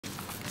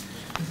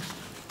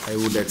I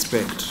would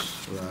expect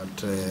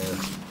that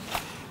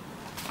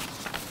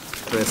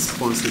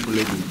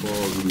responsibly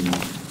before we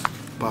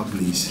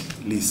publish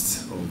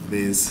lists of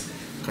this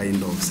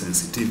kind of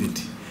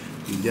sensitivity,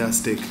 we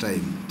just take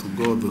time to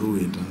go through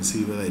it and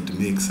see whether it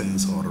makes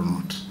sense or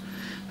not.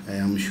 I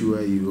am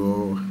sure you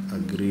all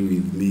agree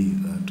with me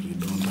that we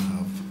don't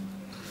have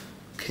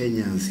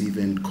Kenyans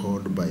even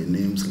called by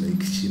names like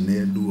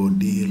Chinedu,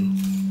 Odile,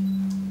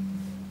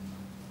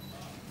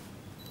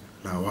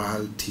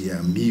 Lawal,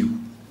 Tiamiu,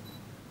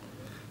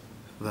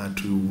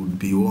 that we would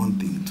be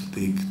wanting to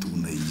take to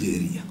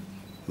Nigeria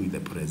with the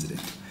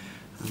president.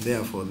 And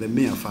therefore, the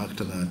mere fact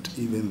that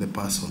even the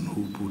person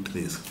who put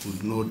this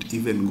would not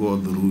even go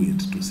through it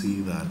to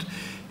see that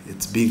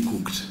it's being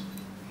cooked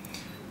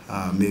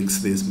makes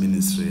this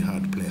ministry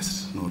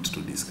hard-placed not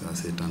to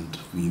discuss it, and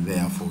we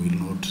therefore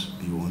will not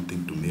be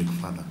wanting to make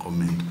further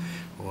comment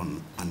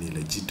on an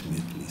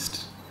illegitimate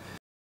list.